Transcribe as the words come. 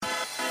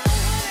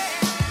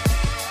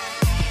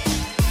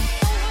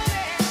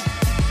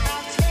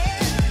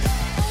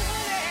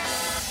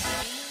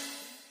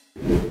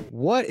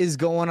What is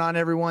going on,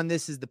 everyone?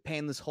 This is the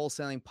Payneless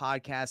Wholesaling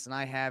Podcast, and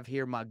I have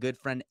here my good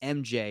friend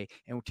MJ.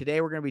 And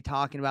today we're going to be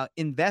talking about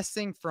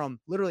investing from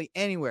literally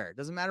anywhere. It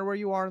doesn't matter where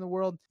you are in the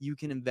world, you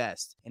can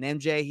invest. And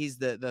MJ, he's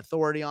the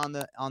authority on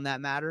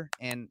that matter.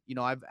 And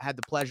I've had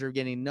the pleasure of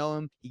getting to know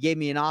him. He gave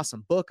me an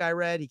awesome book I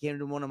read. He came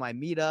to one of my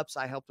meetups.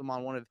 I helped him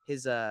on one of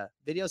his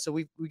videos, so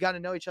we got to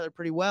know each other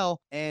pretty well.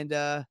 And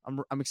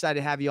I'm excited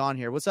to have you on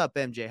here. What's up,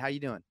 MJ? How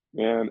you doing?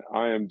 Man,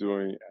 I am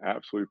doing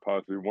absolutely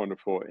positively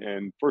wonderful.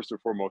 And first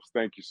and foremost,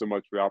 thank you so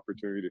much for the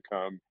opportunity to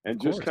come Of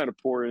and just course. kind of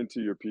pour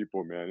into your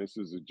people, man. This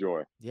is a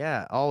joy.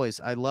 Yeah, always.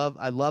 I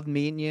love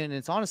meeting you, and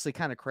it's honestly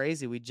kind of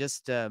crazy. We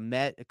just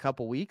met a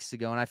couple weeks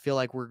ago, and I feel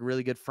like we're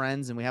really good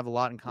friends, and we have a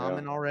lot in Yeah.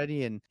 common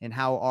already, and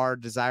how our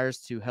desires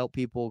to help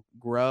people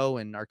grow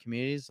in our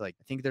communities. Like,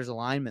 I think there's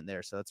alignment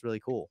there, so that's really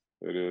cool.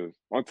 It is.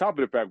 On top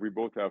of the fact we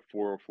both have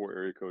 404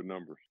 area code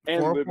numbers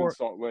and live in 404.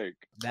 Salt Lake.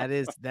 That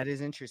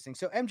is interesting.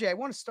 So MJ, I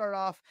want to start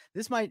off.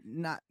 This might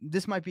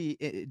be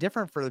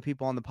different for the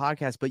people on the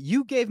podcast, but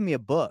you gave me a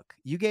book.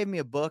 You gave me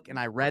a book, and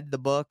I read the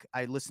book.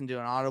 I listened to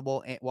an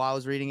Audible while I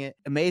was reading it.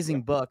 Yeah.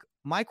 Amazing book.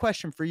 My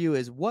question for you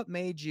is, what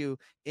made you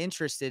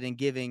interested in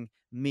giving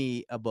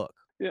me a book?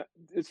 Yeah.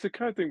 It's the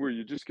kind of thing where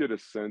you just get a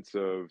sense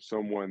of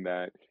someone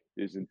that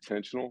is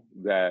intentional,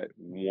 that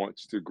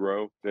wants to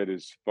grow, that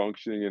is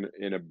functioning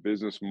in a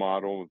business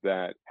model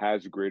that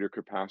has greater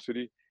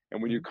capacity.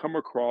 And when you Mhm. come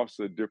across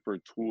a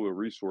different tool or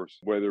resource,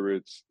 whether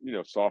it's,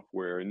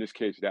 software, in this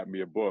case, that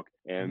be a book,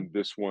 Mhm. and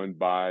this one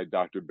by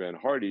Dr. Ben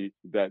Hardy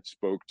that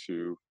spoke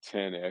to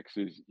 10x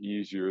is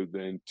easier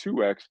than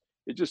 2x,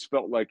 it just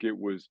felt like it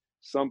was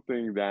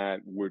something that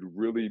would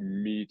really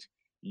meet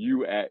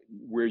you at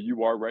where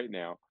you are right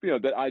now.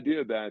 That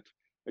idea that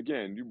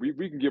again,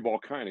 we can give all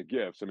kind of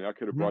gifts. I mean, I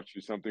could have Mhm. brought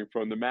you something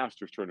from the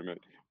Masters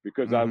tournament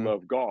because I Mhm.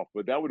 love golf,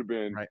 but that would have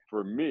been Right.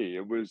 for me.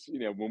 It was,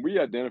 when we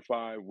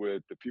identify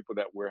with the people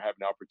that we're having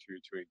the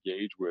opportunity to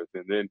engage with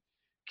and then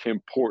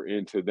can pour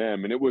into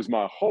them. And it was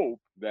my hope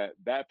that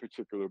that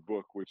particular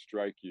book would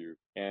strike you.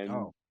 And,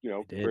 Oh,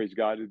 it did. praise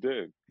God, it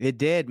did. It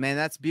did, man.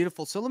 That's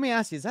beautiful. So let me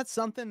ask you, is that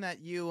something that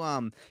you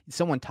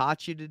someone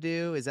taught you to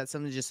do? Is that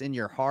something just in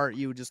your heart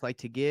you would just like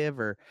to give?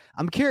 Or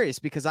I'm curious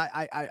because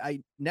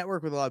I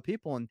network with a lot of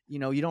people, and you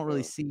don't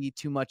really Uh, see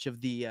too much of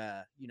the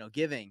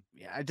giving.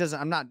 Yeah, it doesn't.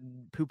 I'm not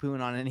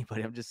poo-pooing on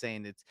anybody. I'm just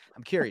saying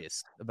I'm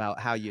curious about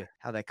how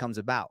that comes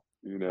about.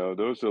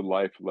 Those are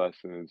life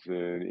lessons,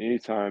 and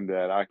anytime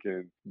that I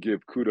can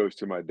give kudos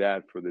to my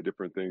dad for the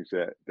different things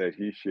that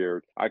he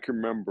shared. I can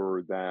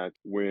remember that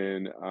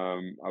when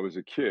I was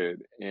a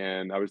kid,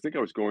 and I was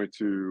going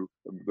to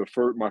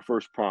my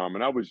first prom,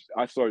 and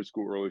I started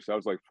school early, so I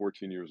was like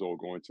 14 years old,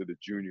 going to the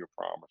junior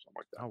prom or something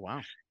like that. Oh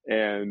wow.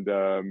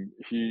 And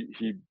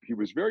he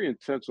was very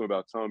intentional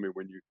about telling me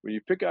when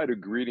you pick out a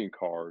greeting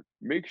card,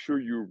 make sure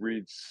you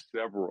read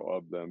several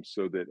of them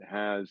so that it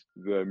has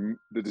the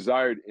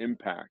desired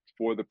impact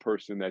for the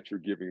person that you're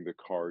giving the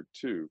card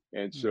to.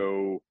 And Hmm.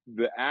 so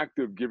the act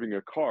of giving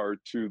a card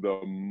to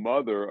the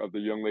mother of the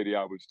young lady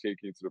I was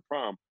taking to the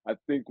prom, I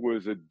think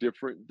was a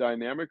different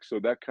dynamic. So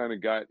that kind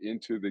of got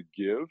into the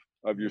give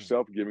of Hmm.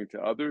 yourself giving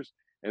to others,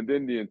 and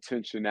then the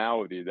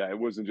intentionality that it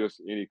wasn't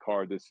just any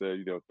card that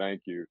said,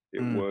 thank you.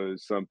 It Hmm.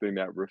 was something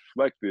that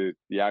reflected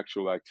the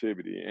actual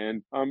activity.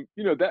 And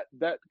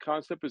that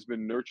concept has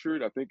been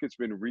nurtured. I think it's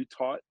been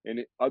retaught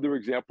in other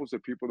examples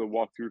of people that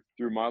walk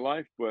through my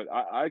life. But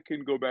I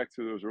can go back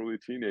to those early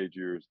teenage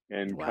years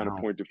and kind of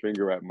Wow. point the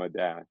finger at my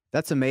dad.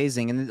 That's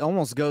amazing, and it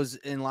almost goes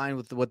in line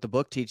with what the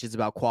book teaches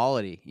about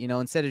quality.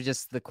 Instead of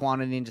just the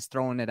quantity and just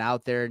throwing it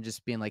out there and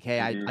just being like,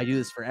 "Hey, I Hmm. do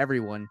this for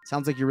everyone."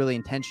 Sounds like you're really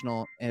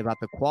intentional about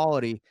the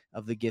quality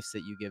of the gifts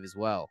that you give as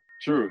well.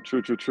 True,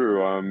 true, true,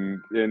 true.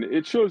 And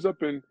it shows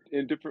up in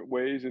different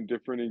ways in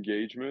different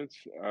engagements,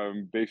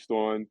 based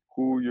on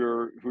who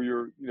you're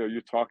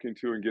you're talking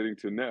to and getting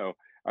to know.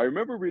 I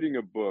remember reading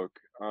a book.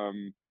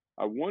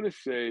 I want to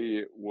say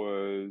it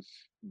was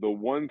The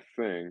One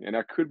Thing, and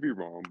I could be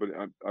wrong, but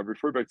I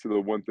refer back to The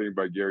One Thing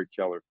by Gary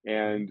Keller, Mhm.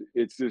 and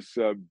it's this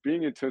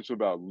being intentional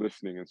about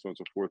listening and so on and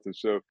so forth. And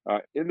so,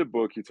 in the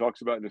book, he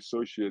talks about an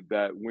associate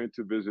that went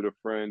to visit a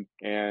friend,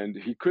 and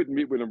he couldn't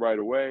meet with him right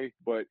away,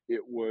 but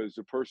it was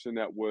a person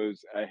that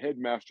was a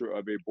headmaster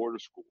of a border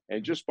school.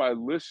 And Mhm. just by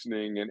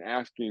listening and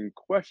asking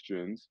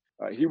questions,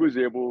 he was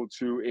able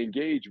to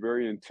engage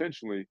very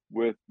intentionally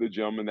with the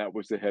gentleman that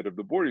was the head of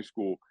the boarding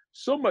school.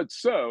 So much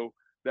so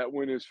that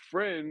when his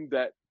friend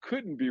that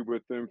couldn't be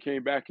with him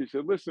came back, he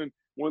said, "Listen,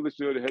 one of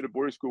the head of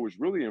boarding school was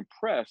really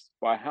impressed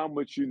by how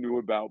much you knew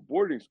about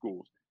boarding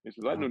schools." He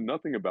says, "I know Oh.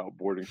 nothing about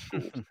boarding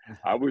schools.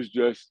 I was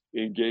just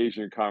engaged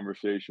in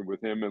conversation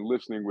with him and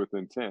listening with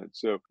intent."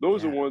 So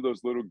those are Yeah. one of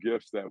those little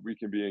gifts that we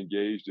can be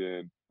engaged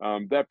in,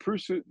 that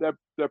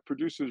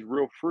produces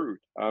real fruit.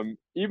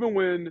 Even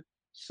when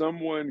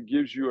someone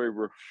gives you a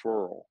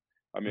referral.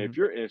 I mean,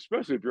 Mhm.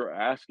 especially if you're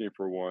asking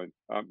for one,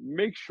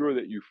 make sure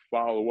that you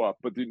follow up.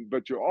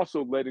 But you're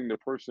also letting the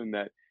person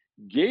that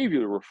gave you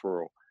the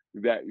referral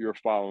that you're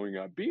following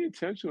up. Be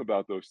intentional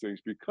about those things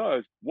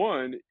because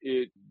one,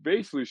 it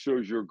basically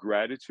shows your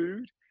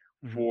gratitude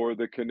Mhm. for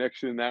the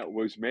connection that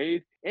was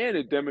made, and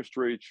it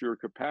demonstrates your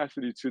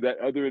capacity to that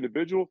other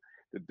individual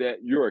that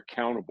you're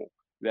accountable,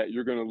 that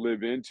you're going to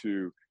live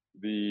into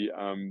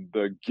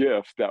the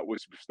gift that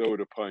was bestowed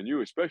upon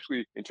you,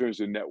 especially in terms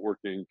of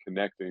networking and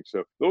connecting.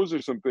 So those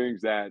are some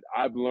things that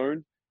I've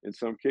learned, in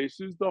some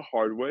cases the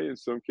hard way, in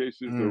some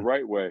cases the Mm.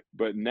 right way.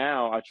 But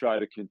now I try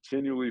to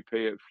continually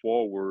pay it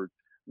forward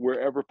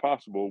wherever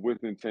possible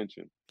with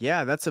intention.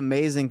 Yeah, that's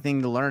amazing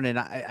thing to learn, and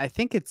I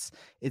think it's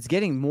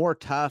getting more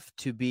tough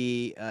to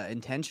be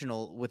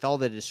intentional with all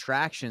the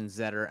distractions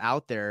that are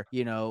out there.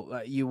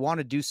 You want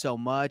to do so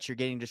much, you're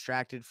getting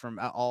distracted from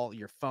all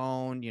your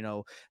phone,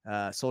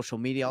 social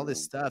media, all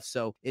this Mm. stuff.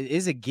 So it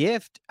is a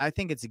gift. I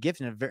think it's a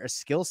gift and a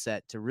skill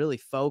set to really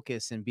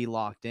focus and be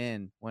locked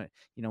in when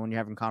you're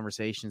having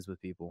conversations with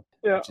people,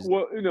 Yeah, which is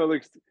well,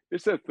 like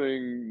it's that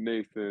thing,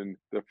 Nathan.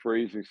 The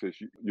phrasing says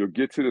you'll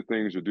get to the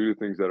things or do the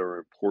things that are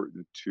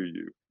important to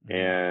you.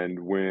 Mhm.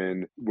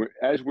 And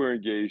as we're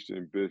engaged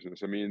in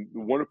business, I mean, the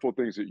wonderful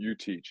things that you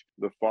teach,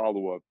 the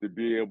follow up, to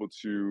be able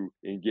to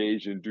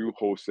engage and do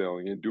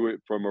wholesaling and do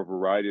it from a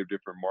variety of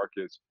different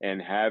markets,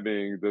 and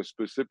having the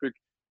specific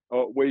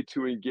way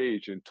to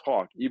engage and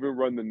talk, even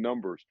run the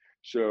numbers.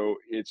 So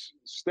it's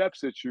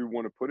steps that you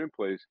want to put in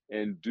place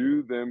and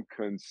do them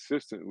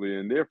consistently.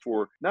 And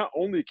therefore, not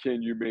only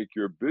can you make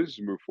your business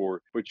move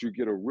forward, but you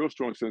get a real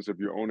strong sense of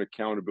your own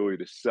accountability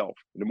to self.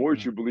 And the more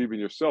that Mhm. you believe in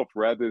yourself,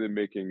 rather than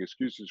making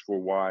excuses for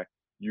why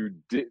you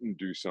didn't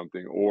do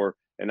something or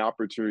an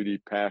opportunity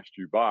passed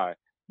you by,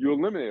 you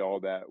eliminate all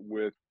that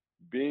with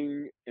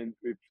being in.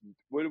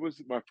 What it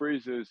was, my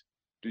phrase is,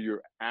 do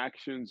your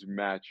actions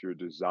match your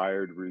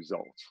desired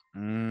results?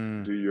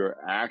 Mm. Do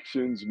your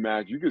actions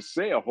match? You could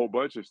say a whole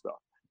bunch of stuff,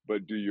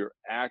 but do your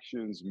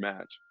actions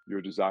match your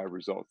desired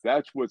results?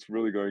 That's what's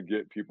really going to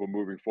get people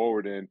moving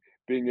forward and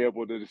being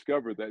able to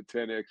discover that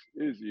 10x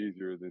is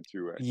easier than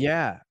 2x.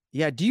 Yeah.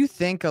 Yeah. Do you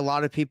think a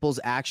lot of people's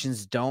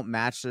actions don't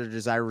match their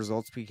desired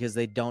results because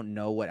they don't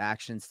know what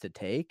actions to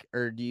take,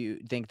 or do you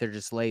think they're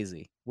just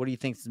lazy? What do you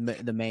think is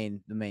the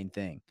main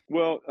thing?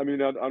 Well, I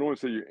mean, I don't want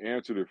to say you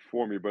answered it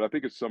for me, but I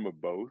think it's some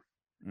of both.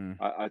 Mm.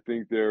 I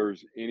think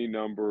there's any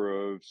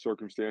number of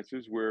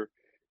circumstances where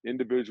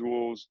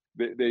individuals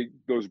they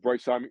those bright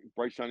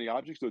shiny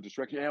objects, they'll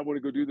distract you. Hey, I want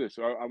to go do this.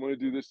 Or I want to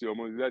do this deal. I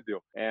want to do that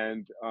deal,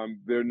 and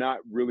they're not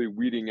really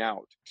weeding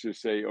out to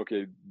say,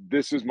 okay,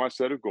 this is my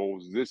set of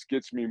goals. This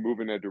gets me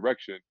moving that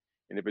direction,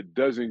 and if it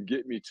doesn't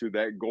get me to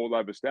that goal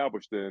I've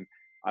established, then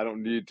I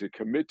don't need to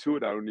commit to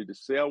it. I don't need to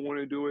say I want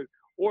to do it,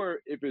 or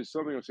if it's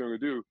something I'm going to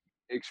do,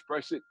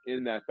 express it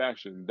in that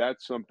fashion.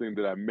 That's something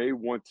that I may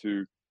want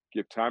to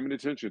give time and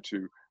attention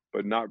to,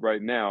 but not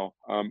right now.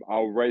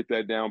 I'll write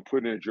that down,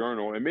 put it in a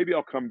journal, and maybe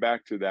I'll come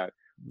back to that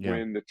Yeah.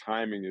 when the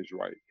timing is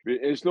right.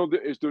 It's no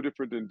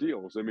different than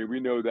deals. I mean, we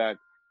know that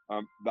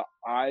the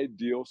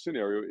ideal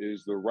scenario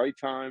is the right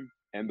time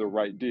and the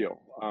right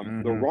deal.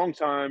 The Hmm. wrong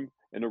time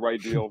and the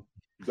right deal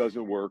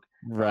doesn't work.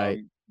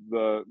 Right.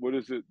 The what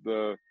is it?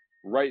 The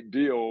right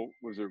deal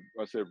was it?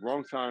 I said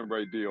wrong time,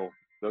 right deal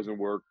doesn't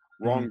work.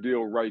 Hmm. Wrong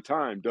deal, right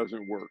time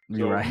doesn't work.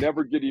 You're So right.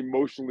 never get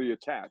emotionally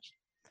attached.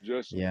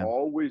 Just Yeah.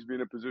 always be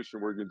in a position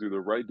where you can do the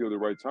right deal, the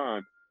right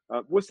time.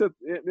 What's that?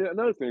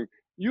 Another thing,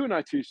 you and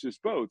I teach this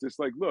both. It's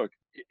like, look,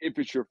 if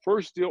it's your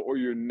first deal or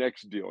your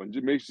next deal, and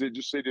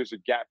just say there's a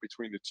gap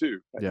between the two.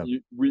 Yeah.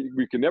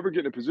 We can never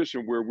get in a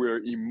position where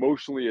we're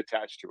emotionally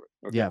attached to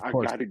it. Okay, Yeah. Of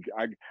course.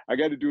 I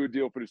got to do a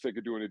deal for the sake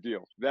of doing a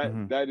deal.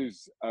 Hmm. That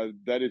is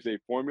a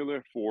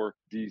formula for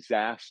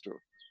disaster.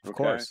 Of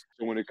Okay, course.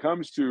 so when it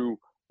comes to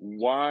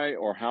why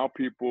or how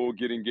people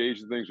get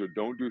engaged in things or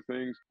don't do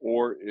things,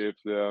 or if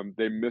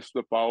they miss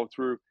the follow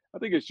through. I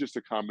think it's just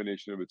a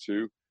combination of the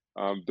two.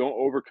 Don't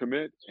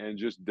overcommit and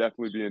just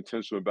definitely be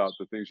intentional about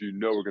the things you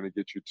know are going to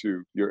get you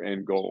to your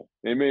end goal.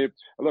 And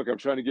look, I'm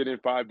trying to get in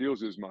 5 deals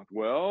this month.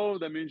 Well,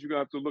 that means you're going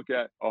to have to look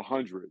at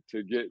 100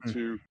 to get Mm.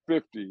 to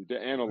 50 to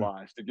Mm.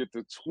 analyze, to get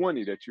to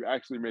 20 that you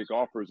actually make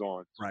offers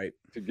on Right.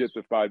 to get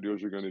the 5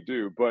 deals you're going to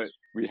do. But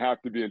we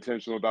have to be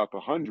intentional about the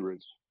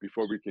hundreds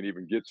before we can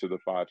even get to the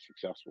five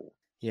successful.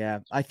 Yeah,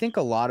 I think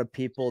a lot of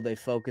people they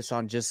focus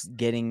on just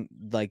getting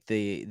like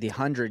the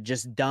 100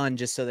 just done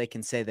just so they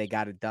can say they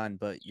got it done,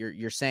 but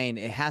you're saying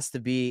it has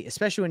to be,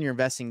 especially when you're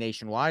investing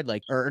nationwide,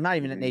 like or not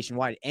even Hmm.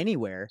 nationwide,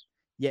 anywhere.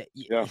 Yeah,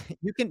 Yeah,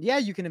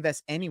 you can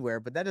invest anywhere,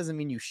 but that doesn't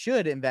mean you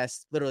should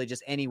invest literally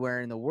just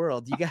anywhere in the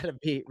world. You got to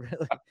be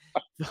really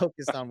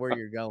focused on where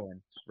you're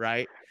going,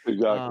 right?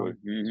 exactly.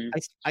 Um,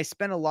 I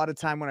spent a lot of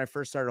time when I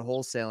first started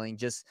wholesaling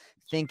just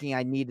thinking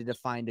I needed to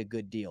find a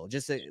good deal.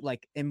 Just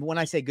like, and when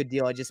I say good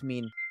deal, I just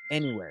mean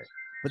anywhere.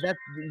 But that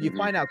you Hmm.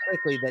 find out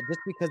quickly that just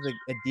because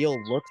a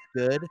deal looks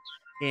good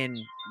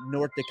in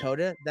North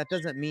Dakota, that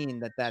doesn't mean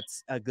that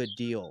that's a good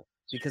deal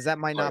because that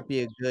might Right. not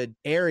be a good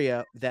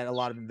area that a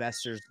lot of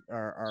investors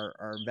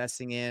are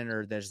investing in,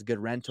 or there's a good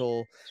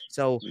rental.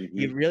 So Hmm.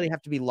 you really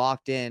have to be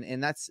locked in.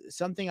 And that's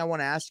something I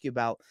want to ask you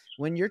about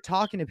when you're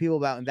talking to people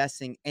about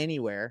investing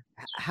anywhere.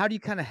 How do you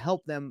kind of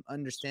help them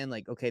understand,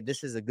 like, okay,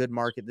 this is a good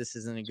market, this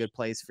isn't a good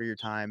place for your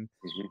time?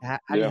 Hmm. How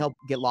do you Yeah. help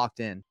get locked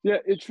in? Yeah,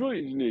 it's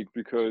really unique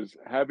because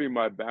having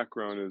my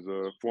background as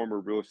a former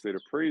real estate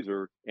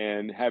appraiser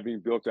and having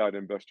built out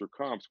investor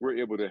comps, we're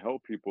able to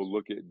help people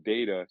look at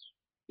data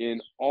in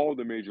all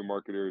the major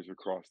market areas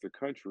across the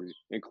country,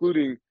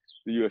 including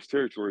the US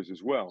territories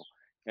as well.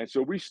 And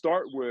so we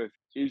start with,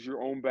 is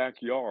your own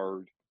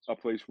backyard a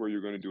place where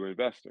you're going to do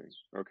investing?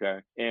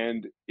 Okay.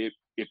 And if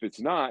it's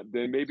not,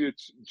 then maybe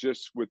it's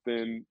just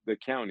within the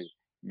county.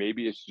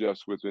 Maybe it's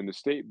just within the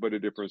state, but a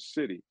different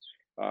city.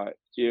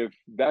 If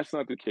that's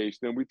not the case,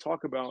 then we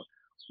talk about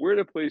where are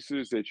the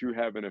places that you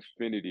have an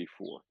affinity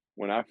for.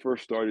 When I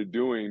first started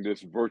doing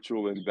this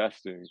virtual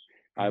investing,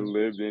 I Mhm.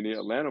 lived in the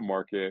Atlanta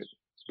market,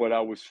 but I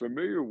was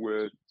familiar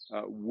with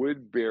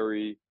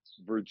Woodbury,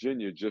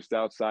 Virginia, just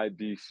outside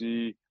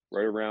DC,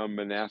 right around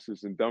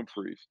Manassas and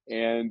Dumfries,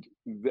 and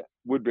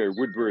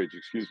Woodbridge,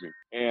 excuse me.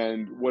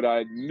 And what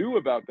I knew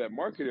about that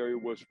market area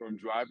was from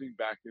driving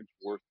back and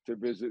forth to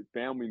visit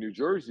family in New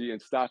Jersey and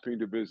stopping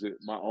to visit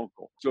my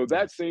uncle. So Yeah.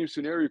 that same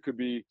scenario could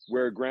be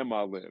where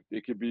grandma lived.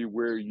 It could be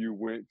where you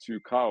went to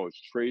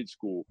college, trade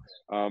school,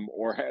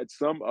 or had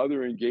some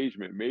other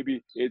engagement.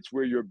 Maybe it's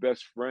where your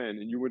best friend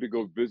and you went to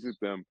go visit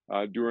them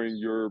during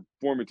your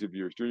formative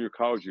years, during your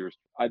college years.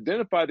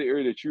 Identify the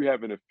area that you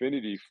have an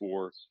affinity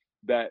for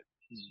that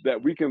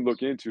we can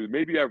look into.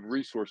 Maybe you have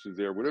resources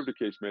there, whatever the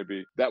case may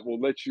be, that will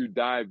let you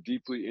dive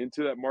deeply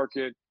into that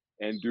market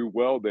and do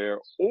well there.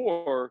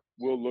 Or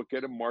we'll look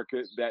at a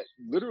market that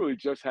literally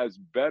just has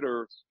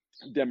better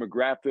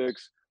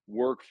demographics,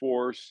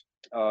 workforce,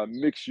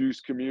 mixed use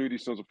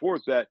communities, so on and so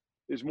forth, that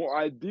is more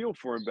ideal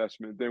for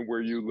investment than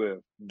where you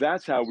live.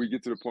 That's how we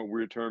get to the point where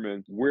we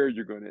determine where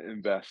you're going to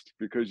invest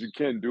because you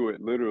can do it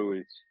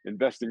literally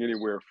investing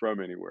anywhere from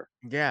anywhere.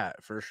 Yeah,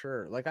 for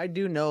sure. Like, I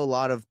do know a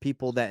lot of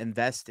people that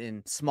invest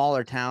in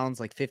smaller towns,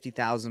 like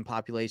 50,000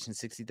 population,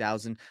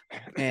 60,000.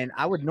 And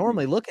I would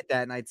normally look at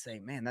that and I'd say,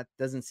 man, that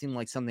doesn't seem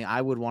like something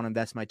I would want to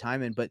invest my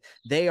time in. But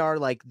they are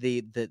like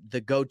the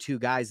go-to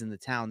guys in the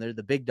town. They're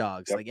the big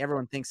dogs. Yep. Like,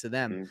 everyone thinks of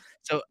them. Mhm.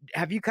 So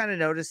have you kind of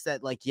noticed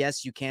that, like,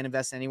 yes, you can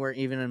invest anywhere,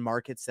 even in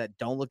markets that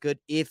don't look good,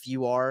 if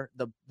you are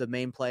the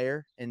main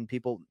player and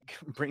people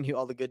bring you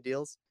all the good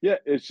deals? Yeah,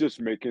 it's just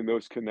making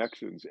those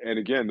connections. And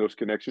again, those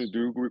connections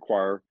do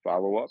require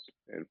follow up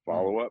and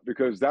Mm, follow up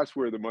because that's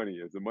where the money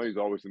is. The money is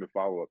always in the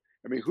follow up.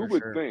 I mean, who for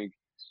would sure. think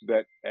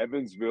that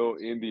Evansville,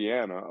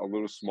 Indiana, a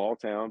little small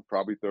town,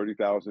 probably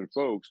 30,000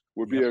 folks,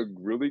 would be Yep. a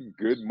really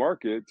good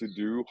market to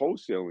do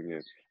wholesaling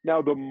in?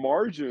 Now, the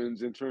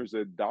margins in terms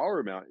of dollar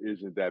amount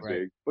isn't that Right.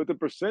 big, but the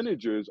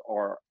percentages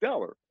are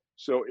stellar.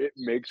 So it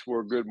makes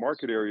for a good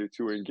market area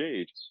to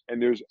engage. And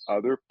there's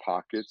other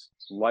pockets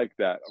like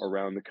that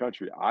around the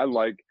country. I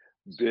like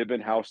Bibb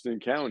and Houston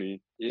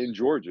County in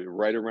Georgia,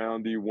 right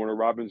around the Warner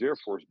Robins Air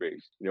Force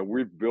Base. You know,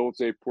 we've built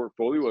a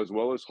portfolio as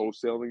well as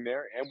wholesaling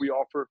there, and we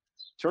offer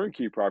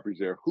turnkey properties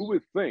there. Who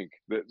would think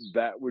that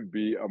that would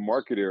be a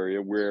market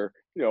area where,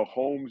 you know,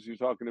 homes you're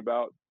talking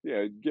about? Yeah,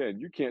 again,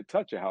 you can't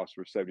touch a house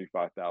for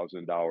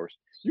 $75,000.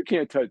 You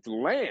can't touch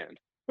land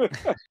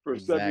for Exactly.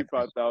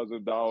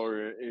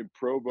 $75,000 in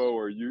Provo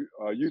or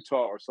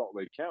Utah or Salt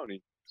Lake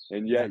County,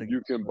 and You yet gotta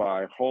you can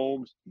buy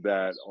homes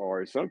that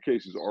are in some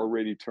cases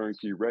already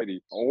turnkey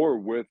ready, or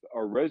with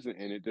a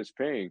resident in it that's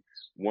paying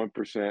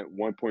 1%,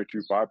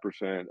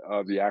 1.25%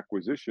 of the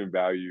acquisition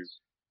value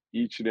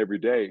each and every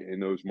day in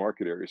those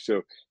market areas.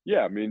 So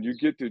yeah, I mean, you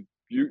get to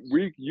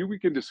we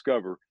can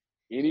discover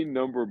any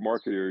number of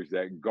market areas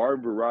that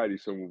garden variety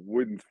someone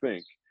wouldn't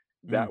think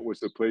mm. that was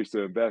the place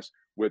to invest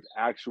with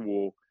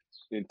actual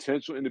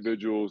intentional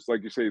individuals,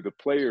 like you say, the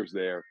players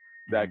there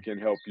that Mhm. can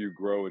help you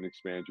grow and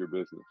expand your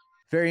business.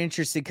 Very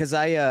interesting, because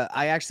I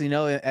actually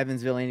know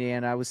Evansville,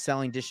 Indiana. I was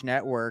selling Dish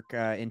Network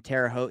in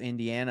Terre Haute,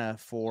 Indiana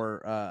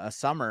for a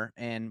summer,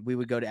 and we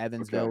would go to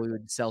Evansville. Okay. We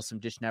would sell some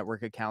Dish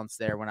Network accounts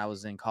there when I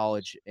was in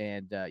college,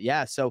 and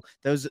yeah, so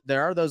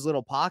there are those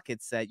little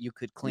pockets that you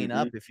could clean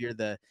up Hmm. if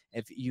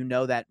you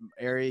know that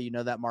area, you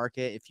know that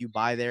market. If you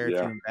buy there, if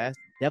Yeah. you invest,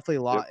 definitely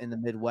a Yep. lot in the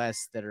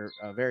Midwest that are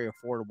very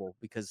affordable,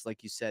 because,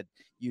 like you said,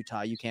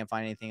 Utah, you can't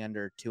find anything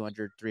under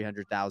 200,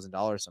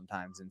 $300,000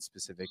 sometimes in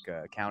specific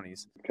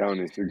counties.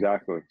 Counties.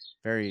 Exactly.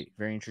 Very,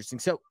 very interesting.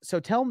 So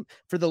tell me,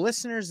 for the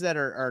listeners that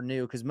are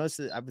new, because most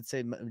of I would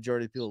say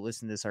majority of the people that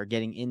listen to this are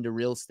getting into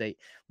real estate.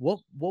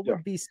 What Yeah.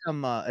 would be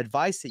some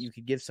advice that you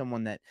could give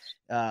someone that,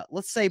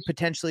 let's say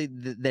potentially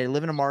they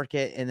live in a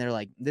market and they're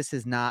like, this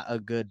is not a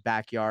good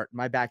backyard.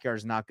 My backyard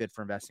is not good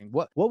for investing.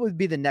 What would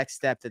be the next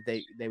step that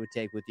they would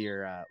take with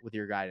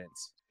your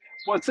guidance?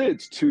 Well, I'd say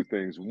it's two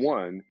things.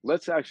 One,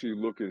 let's actually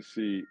look and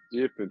see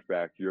if, in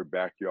fact, your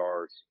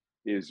backyard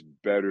is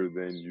better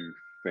than you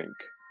think.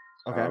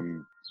 Okay.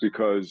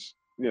 Because,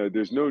 you know,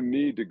 there's no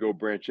need to go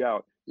branch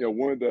out. You know,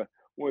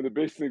 one of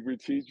the basic things we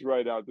teach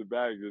right out the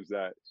bag is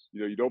that,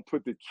 you don't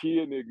put the key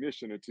in the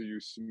ignition until you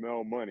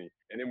smell money.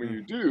 And then when Mm,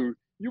 you do,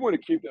 you want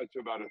to keep that to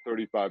about a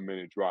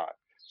 35-minute drive.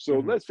 So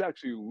mhm. let's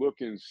actually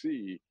look and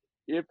see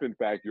if, in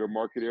fact, your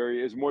market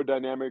area is more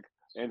dynamic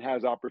and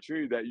has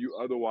opportunity that you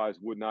otherwise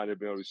would not have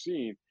been able to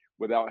see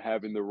without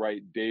having the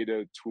right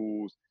data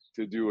tools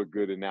to do a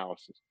good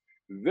analysis.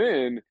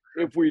 Then,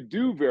 if we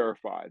do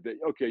verify that,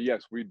 okay,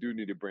 yes, we do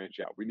need to branch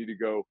out, we need to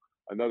go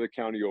another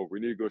county over,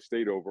 we need to go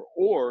state over,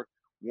 or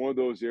one of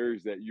those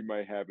areas that you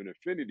might have an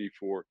affinity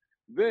for,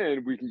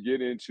 then we can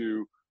get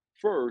into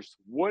first,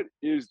 what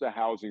is the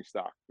housing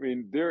stock? I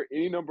mean, there are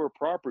any number of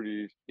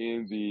properties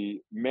in the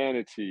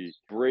Manatee,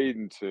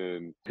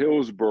 Bradenton,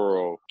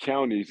 Hillsborough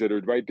counties that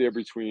are right there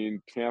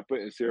between Tampa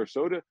and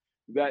Sarasota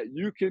that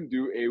you can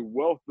do a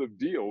wealth of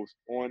deals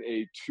on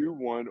a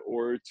 2-1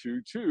 or a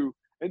 2-2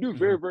 and do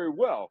very, Mhm. very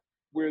well.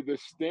 Where the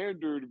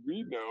standard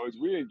we know as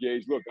we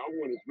engage, look, I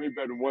want a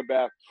 3-bedroom, 1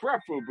 bath,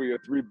 preferably a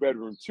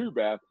 3-bedroom, 2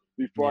 bath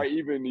before Yeah, I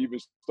even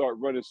start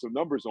running some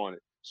numbers on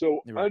it.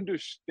 So you're right.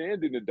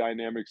 understanding the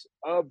dynamics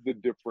of the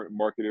different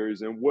market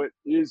areas and what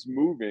is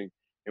moving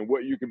and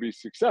what you can be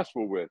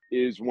successful with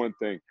is one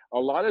thing. A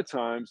lot of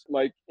times,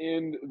 like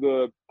in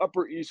the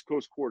upper East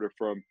Coast quarter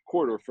from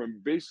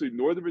basically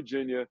Northern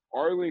Virginia,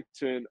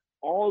 Arlington,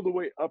 all the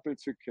way up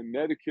into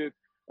Connecticut,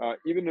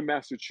 even in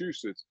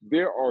Massachusetts,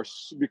 there are,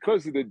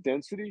 because of the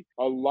density,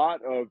 a lot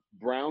of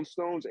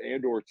brownstones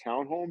and or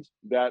townhomes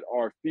that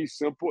are fee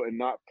simple and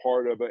not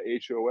part of a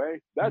HOA.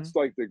 Mhm. That's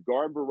like the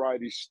garden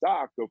variety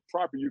stock of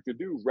property you could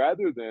do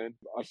rather than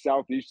a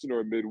southeastern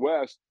or a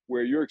Midwest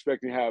where you're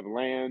expecting to have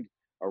land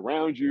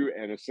around you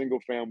and a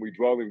single family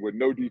dwelling with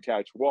no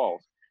detached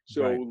walls.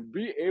 Right. So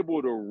be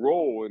able to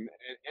roll and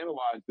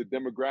analyze the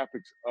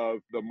demographics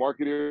of the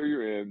market area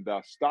you're in,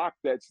 the stock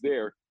that's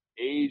there,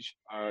 age.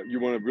 You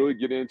want to really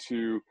get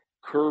into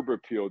curb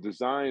appeal,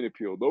 design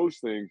appeal, those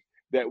things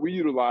that we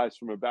utilize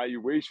from a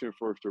valuation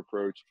first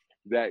approach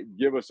that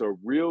give us a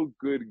real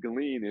good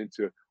glean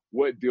into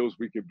what deals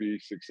we can be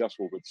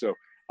successful with. So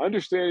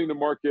understanding the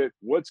market,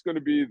 what's going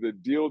to be the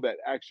deal that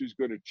actually is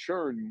going to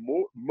churn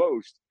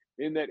most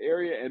in that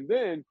area, and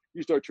then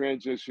you start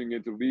transitioning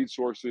into lead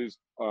sources,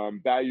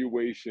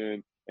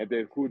 valuation, and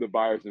then who the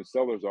buyers and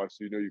sellers are,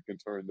 so you know you can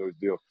turn those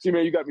deals. See,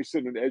 man, you got me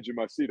sitting on the edge of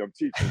my seat. I'm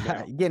teaching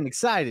now. Getting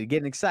excited,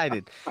 getting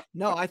excited.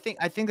 No, I think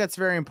that's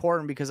very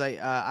important because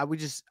I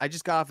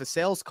just got off a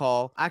sales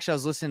call. Actually, I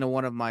was listening to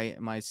one of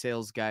my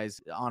sales guys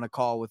on a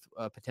call with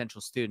a potential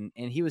student,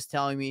 and he was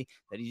telling me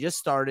that he just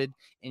started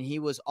and he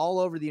was all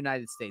over the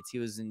United States. He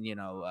was in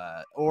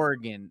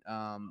Oregon,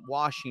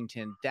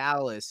 Washington,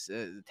 Dallas,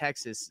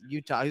 Texas,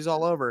 Utah. He's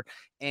all over.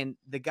 And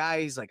the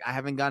guy's like, I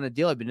haven't gotten a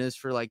deal. I've been doing this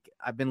for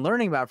I've been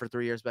learning about it for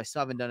 3 years, but I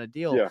still haven't done a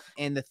deal. Yeah,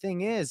 And the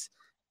thing is,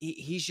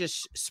 he's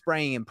just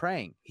spraying and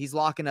praying. He's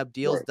locking up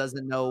deals, right.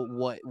 doesn't know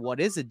what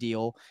is a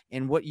deal.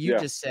 And what you Yeah,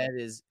 just said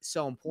is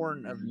so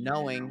important of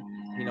knowing,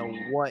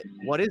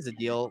 what is a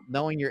deal,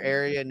 knowing your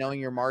area, knowing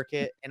your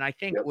market. And I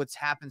think yep. what's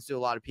happens to a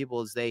lot of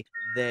people is they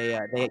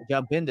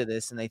jump into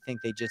this and they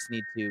think they just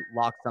need to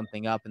lock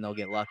something up and they'll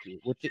get lucky,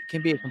 which it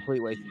can be a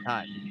complete waste of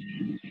time.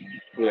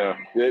 Yeah,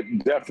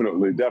 it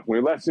definitely.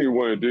 Last thing you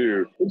want to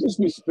do is just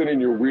be spinning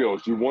your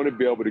wheels. You want to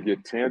be able to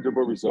get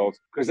tangible results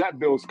because that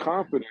builds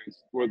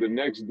confidence for the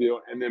next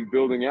deal and then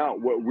building out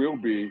what will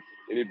be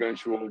an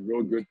eventual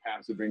real good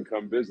passive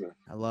income business.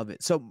 I love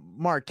it. So,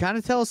 Mark, kind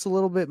of tell us a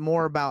little bit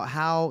more about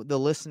how the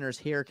listeners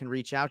here can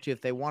reach out to you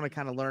if they want to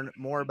kind of learn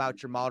more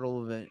about your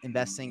model of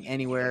investing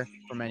anywhere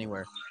from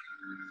anywhere.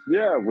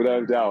 Yeah,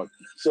 without a doubt.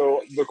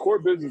 So the core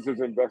business is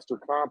investor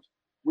comps.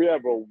 We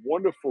have a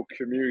wonderful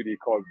community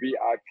called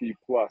VIP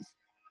Plus.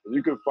 And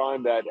you can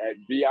find that at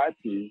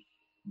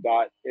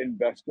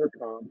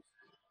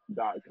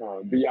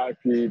vip.investorcomps.com.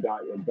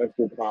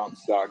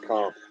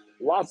 vip.investorcomps.com.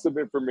 Lots of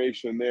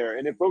information there.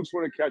 And if folks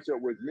want to catch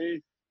up with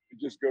me, you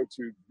just go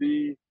to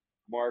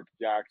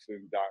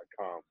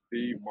themarkjackson.com.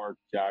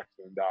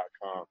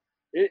 Themarkjackson.com.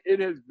 It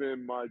has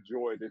been my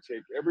joy to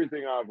take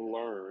everything I've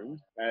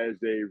learned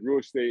as a real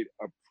estate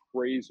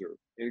appraiser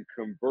and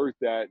convert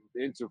that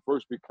into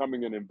first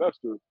becoming an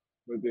investor,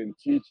 but then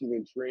teaching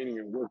and training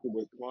and working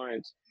with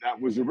clients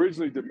that was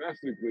originally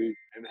domestically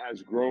and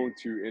has grown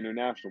to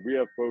international. We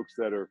have folks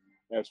that are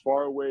as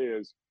far away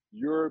as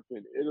Europe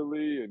and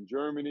Italy and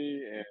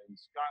Germany and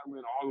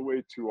Scotland, all the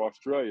way to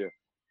Australia,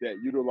 that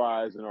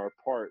utilize and are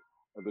part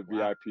of the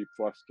Wow. VIP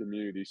Plus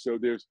community. So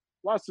there's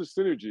lots of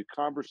synergy,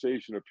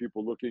 conversation of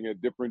people looking at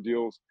different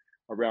deals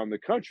around the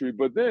country.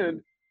 But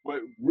then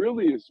what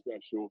really is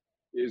special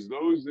is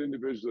those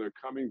individuals that are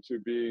coming to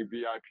being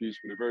VIPs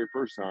for the very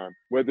first time,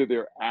 whether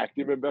they're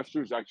active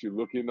investors actually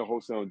looking to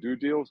wholesale and do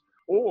deals,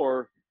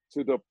 or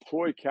to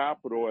deploy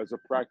capital as a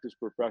practice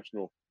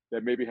professional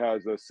that maybe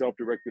has a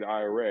self-directed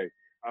IRA.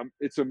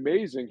 It's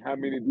amazing how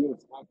many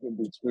deals happen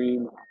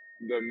between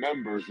the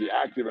members, the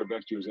active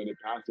investors and the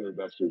passive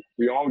investors.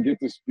 We all get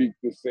to speak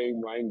the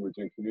same language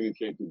and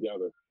communicate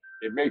together.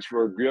 It makes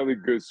for a really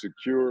good,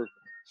 secure,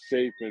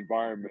 safe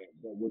environment,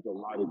 but with a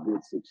lot of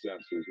good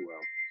success as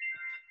well.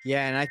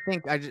 Yeah, and I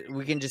think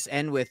we can just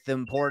end with the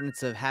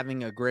importance of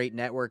having a great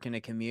network and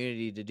a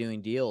community to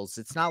doing deals.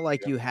 It's not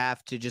like Yep. you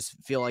have to just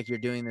feel like you're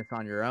doing this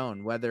on your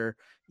own. Whether,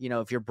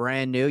 if you're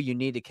brand new, you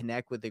need to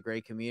connect with a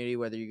great community,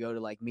 whether you go to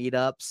like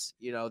meetups,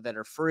 that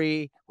are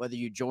free, whether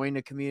you join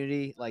a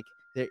community, like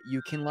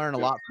you can learn a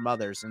Yep. lot from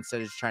others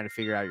instead of just trying to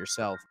figure it out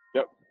yourself.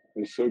 Yep.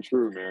 It's so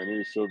true, man. It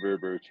is so very,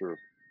 very true.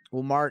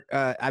 Well, Mark,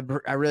 I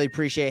really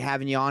appreciate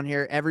having you on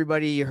here.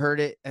 Everybody, you heard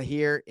it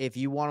here. If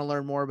you want to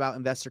learn more about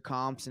investor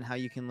comps and how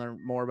you can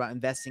learn more about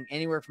investing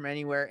anywhere from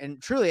anywhere,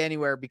 and truly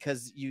anywhere,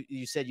 because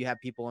you said you have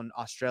people in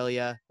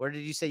Australia. Where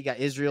did you say you got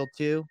Israel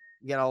too?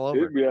 You got all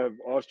over. We have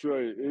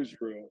Australia,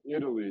 Israel,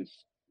 Italy,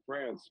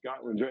 France,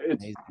 Scotland.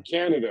 It's Amazing.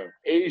 Canada,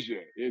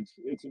 Asia. It's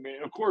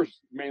of course,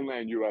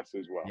 mainland U.S.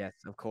 as well. Yes,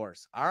 of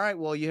course. All right.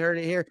 Well, you heard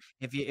it here.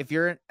 If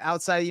you're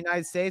outside the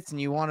United States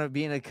and you want to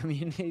be in a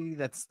community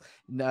that's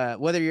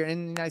whether you're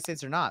in the United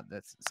States or not,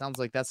 that sounds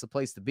like that's the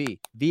place to be.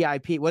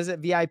 VIP. What is it?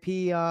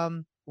 VIP.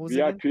 What was it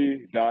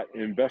again?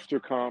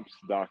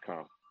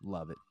 VIP.investorcomps.com.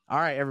 Love it. All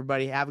right,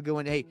 everybody. Have a good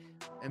one. Hey,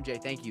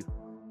 MJ, thank you.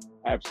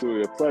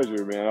 Absolutely a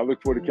pleasure, man. I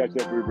look forward to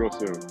catching up with you real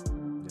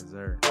soon. Yes,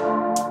 sir.